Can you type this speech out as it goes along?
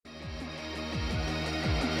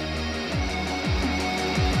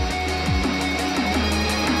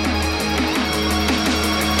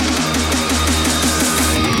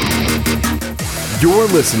You're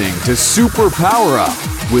listening to Super Power Up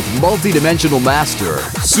with multidimensional master,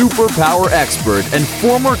 superpower expert, and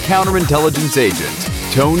former counterintelligence agent,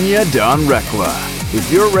 Tonya Don Rekla.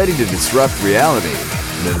 If you're ready to disrupt reality,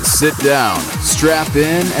 then sit down, strap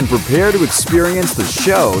in, and prepare to experience the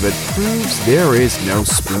show that proves there is no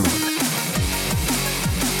spoon.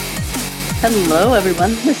 Hello,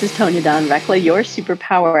 everyone. This is Tonya Don Rekla, your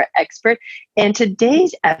superpower expert. And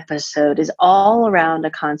today's episode is all around a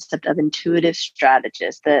concept of intuitive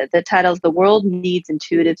strategists. The title is The World Needs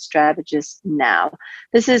Intuitive Strategists Now.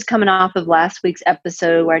 This is coming off of last week's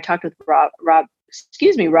episode where I talked with Robert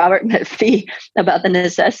McPhee about the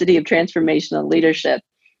necessity of transformational leadership.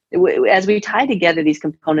 As we tie together these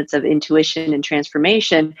components of intuition and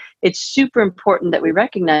transformation, it's super important that we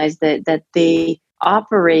recognize that they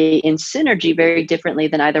operate in synergy very differently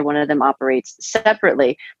than either one of them operates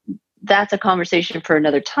separately. That's a conversation for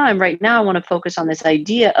another time. Right now, I want to focus on this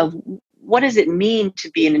idea of what does it mean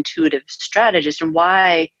to be an intuitive strategist, and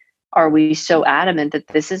why are we so adamant that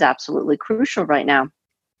this is absolutely crucial right now?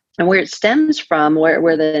 And where it stems from,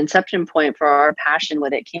 where the inception point for our passion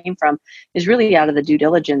with it came from, is really out of the due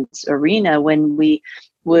diligence arena when we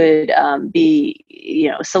would be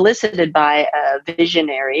solicited by a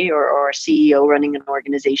visionary or a CEO running an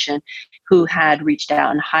organization who had reached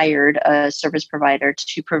out and hired a service provider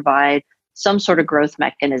to provide some sort of growth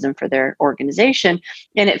mechanism for their organization,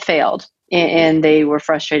 and it failed. And they were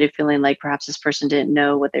frustrated, feeling like perhaps this person didn't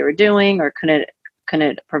know what they were doing or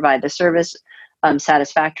couldn't provide the service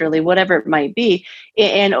satisfactorily, whatever it might be.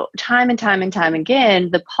 And time again,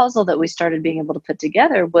 the puzzle that we started being able to put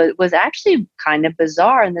together was actually kind of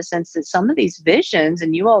bizarre in the sense that some of these visions,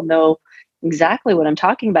 and you all know exactly what I'm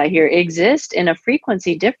talking about here, exist in a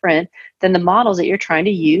frequency different than the models that you're trying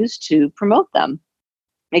to use to promote them.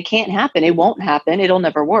 It can't happen. It won't happen. It'll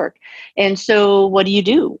never work. And so what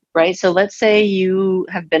do? Right? So let's say you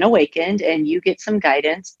have been awakened and you get some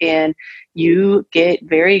guidance, and you get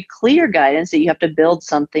very clear guidance that you have to build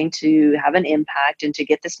something to have an impact and to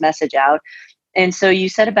get this message out. And so you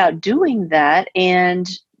set about doing that. And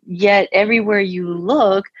yet everywhere you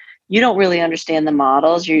look, you don't really understand the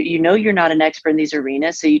models. You know you're not an expert in these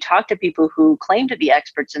arenas. So you talk to people who claim to be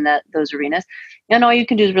experts in those arenas, and all you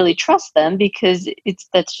can do is really trust them because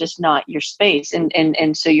that's just not your space.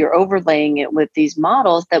 And so you're overlaying it with these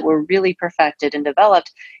models that were really perfected and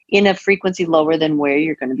developed in a frequency lower than where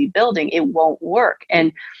you're going to be building. It won't work.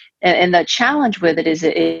 And the challenge with it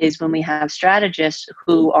is when we have strategists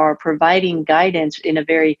who are providing guidance in a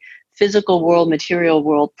very physical world, material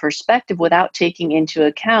world perspective without taking into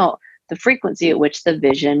account the frequency at which the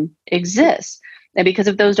vision exists. And because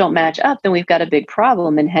if those don't match up, then we've got a big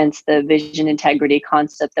problem. And hence the vision integrity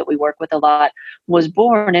concept that we work with a lot was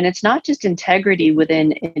born. And it's not just integrity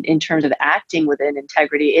in terms of acting within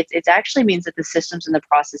integrity. It actually means that the systems and the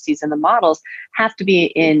processes and the models have to be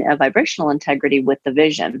in a vibrational integrity with the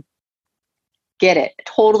vision. Get it?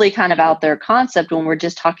 Totally kind of out there concept when we're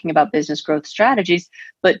just talking about business growth strategies,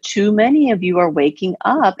 but too many of you are waking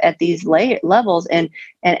up at these levels and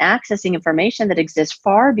accessing information that exists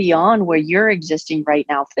far beyond where you're existing right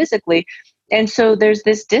now physically. And so there's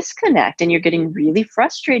this disconnect, and you're getting really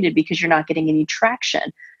frustrated because you're not getting any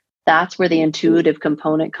traction. That's where the intuitive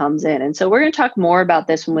component comes in. And so we're going to talk more about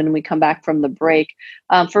this when we come back from the break.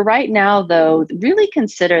 For right now, though, really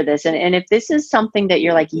consider this. And if this is something that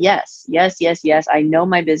you're like, yes, I know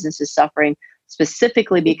my business is suffering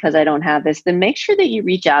specifically because I don't have this, then make sure that you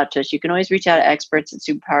reach out to us. You can always reach out to experts at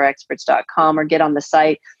superpowerexperts.com or get on the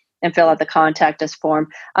site and fill out the contact us form.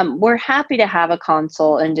 We're happy to have a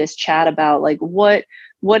consult and just chat about like what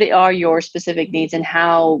are your specific needs and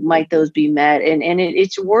how might those be met. And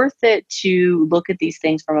it's worth it to look at these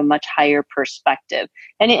things from a much higher perspective.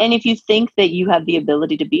 And if you think that you have the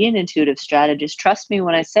ability to be an intuitive strategist, trust me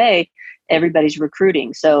when I say everybody's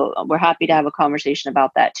recruiting. So we're happy to have a conversation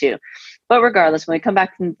about that too. But regardless, when we come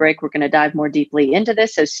back from the break, we're going to dive more deeply into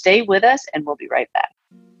this. So stay with us and we'll be right back.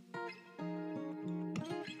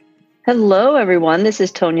 Hello, everyone. This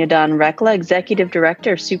is Tonya Don Rekla, Executive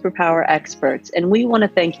Director of Superpower Experts, and we want to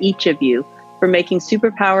thank each of you for making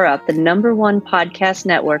Superpower Up the #1 podcast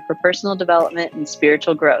network for personal development and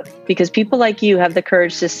spiritual growth. Because people like you have the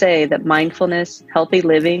courage to say that mindfulness, healthy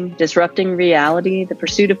living, disrupting reality, the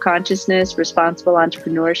pursuit of consciousness, responsible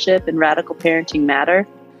entrepreneurship, and radical parenting matter.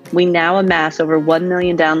 We now amass over 1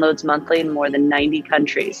 million downloads monthly in more than 90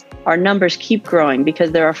 countries. Our numbers keep growing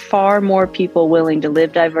because there are far more people willing to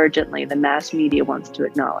live divergently than mass media wants to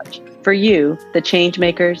acknowledge. For you, the change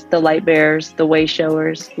makers, the light bearers, the way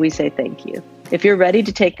showers, we say thank you. If you're ready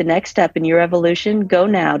to take the next step in your evolution, go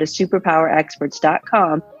now to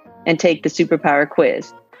superpowerexperts.com and take the Superpower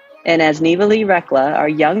Quiz. And as Nivali Rekla, our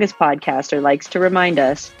youngest podcaster, likes to remind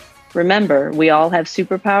us, remember, we all have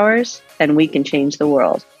superpowers and we can change the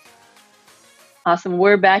world. Awesome.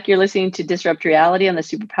 We're back. You're listening to Disrupt Reality on the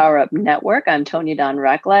Superpower Up Network. I'm Tonya Dawn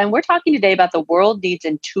Rekla, and we're talking today about the world needs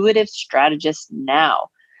intuitive strategists now.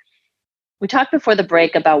 We talked before the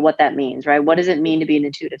break about what that means, right? What does it mean to be an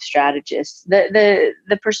intuitive strategist? The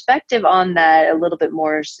perspective on that a little bit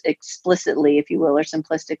more explicitly, if you will, or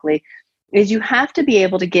simplistically, is you have to be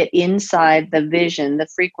able to get inside the vision, the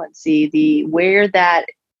frequency, where the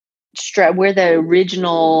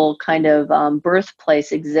original kind of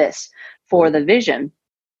birthplace exists for the vision,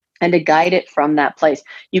 and to guide it from that place.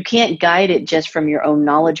 You can't guide it just from your own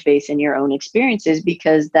knowledge base and your own experiences,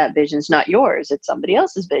 because that vision's not yours, it's somebody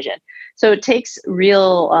else's vision. So it takes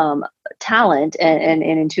real talent and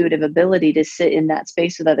intuitive ability to sit in that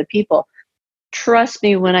space with other people. Trust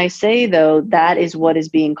me when I say, though, that is what is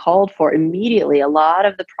being called for immediately. A lot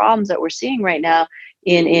of the problems that we're seeing right now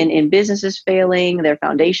in businesses failing, their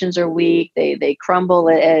foundations are weak, they crumble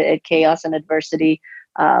at chaos and adversity.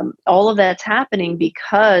 All of that's happening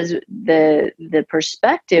because the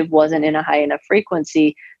perspective wasn't in a high enough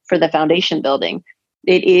frequency for the foundation building.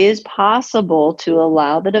 It is possible to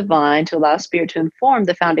allow the divine, to allow spirit to inform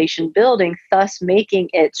the foundation building, thus making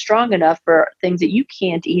it strong enough for things that you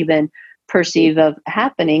can't even perceive of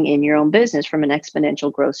happening in your own business from an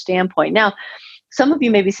exponential growth standpoint. Now, some of you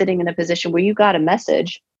may be sitting in a position where you got a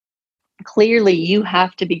message. Clearly you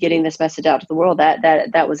have to be getting this message out to the world.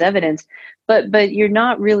 That was evidence, but you're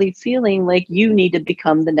not really feeling like you need to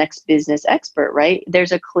become the next business expert, right?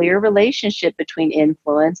 There's a clear relationship between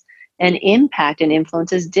influence and impact, and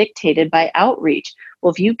influence is dictated by outreach.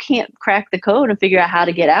 Well, if you can't crack the code and figure out how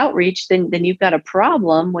to get outreach, then you've got a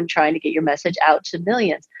problem when trying to get your message out to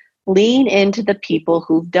millions. Lean into the people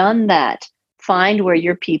who've done that. Find where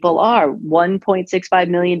your people are. 1.65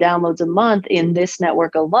 million downloads a month in this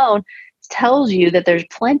network alone tells you that there's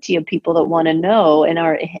plenty of people that want to know and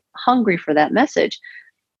are hungry for that message.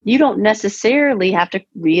 You don't necessarily have to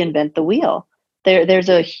reinvent the wheel. There's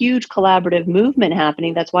a huge collaborative movement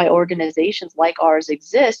happening. That's why organizations like ours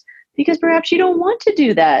exist, because perhaps you don't want to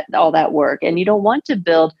do all that work, and you don't want to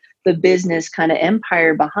build the business kind of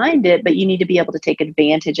empire behind it, but you need to be able to take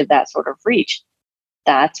advantage of that sort of reach.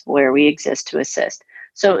 That's where we exist to assist.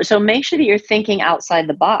 So make sure that you're thinking outside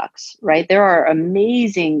the box, right? There are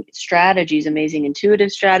amazing strategies, amazing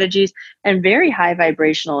intuitive strategies, and very high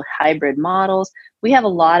vibrational hybrid models. We have a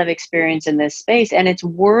lot of experience in this space, and it's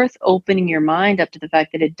worth opening your mind up to the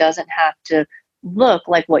fact that it doesn't have to look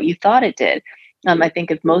like what you thought it did. I think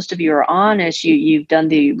if most of you are honest, you've done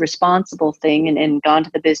the responsible thing and gone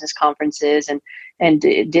to the business conferences and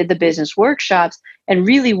did the business workshops and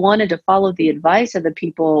really wanted to follow the advice of the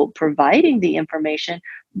people providing the information,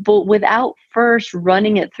 but without first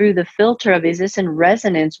running it through the filter of, is this in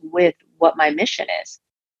resonance with what my mission is?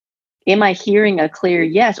 Am I hearing a clear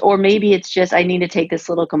yes? Or maybe it's just, I need to take this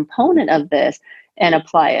little component of this and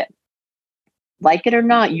apply it. Like it or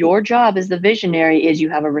not, your job as the visionary is you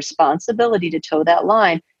have a responsibility to toe that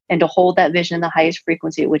line and to hold that vision in the highest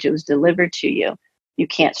frequency at which it was delivered to you. You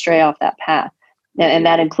can't stray off that path. And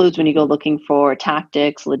that includes when you go looking for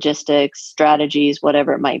tactics, logistics, strategies,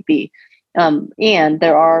 whatever it might be. And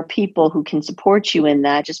there are people who can support you in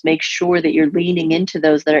that. Just make sure that you're leaning into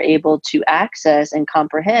those that are able to access and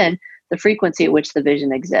comprehend the frequency at which the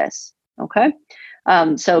vision exists. Okay?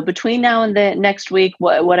 So between now and the next week,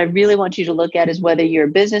 what I really want you to look at is whether you're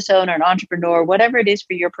a business owner, an entrepreneur, whatever it is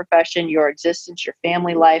for your profession, your existence, your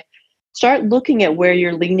family life, start looking at where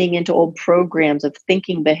you're leaning into old programs of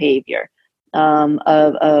thinking behavior, of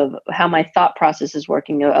how my thought process is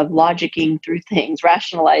working, of logicking through things,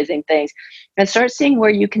 rationalizing things, and start seeing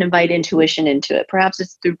where you can invite intuition into it. Perhaps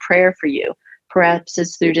it's through prayer for you. Perhaps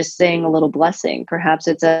it's through just saying a little blessing. Perhaps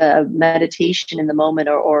it's a meditation in the moment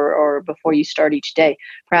or before you start each day.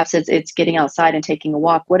 Perhaps it's getting outside and taking a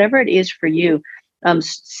walk. Whatever it is for you,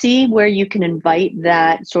 see where you can invite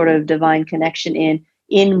that sort of divine connection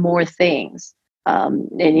in more things,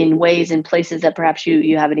 and in ways and places that perhaps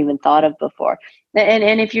you haven't even thought of before.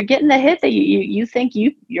 And if you're getting the hit that you think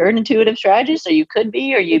you're an intuitive strategist, or you could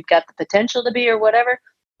be, or you've got the potential to be, or whatever,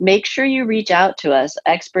 make sure you reach out to us,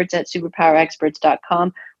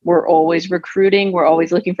 experts@superpowerexperts.com. We're always recruiting. We're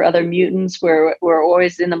always looking for other mutants. We're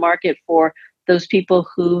always in the market for those people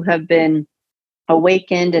who have been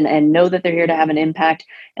awakened and know that they're here to have an impact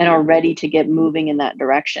and are ready to get moving in that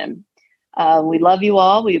direction. We love you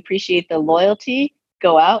all. We appreciate the loyalty.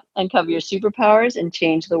 Go out, uncover your superpowers, and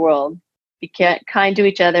change the world. Be kind to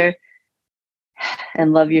each other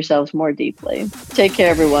and love yourselves more deeply. Take care,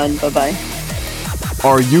 everyone. Bye-bye.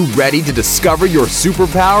 Are you ready to discover your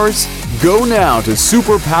superpowers? Go now to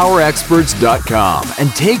superpowerexperts.com and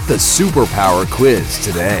take the superpower quiz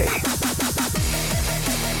today.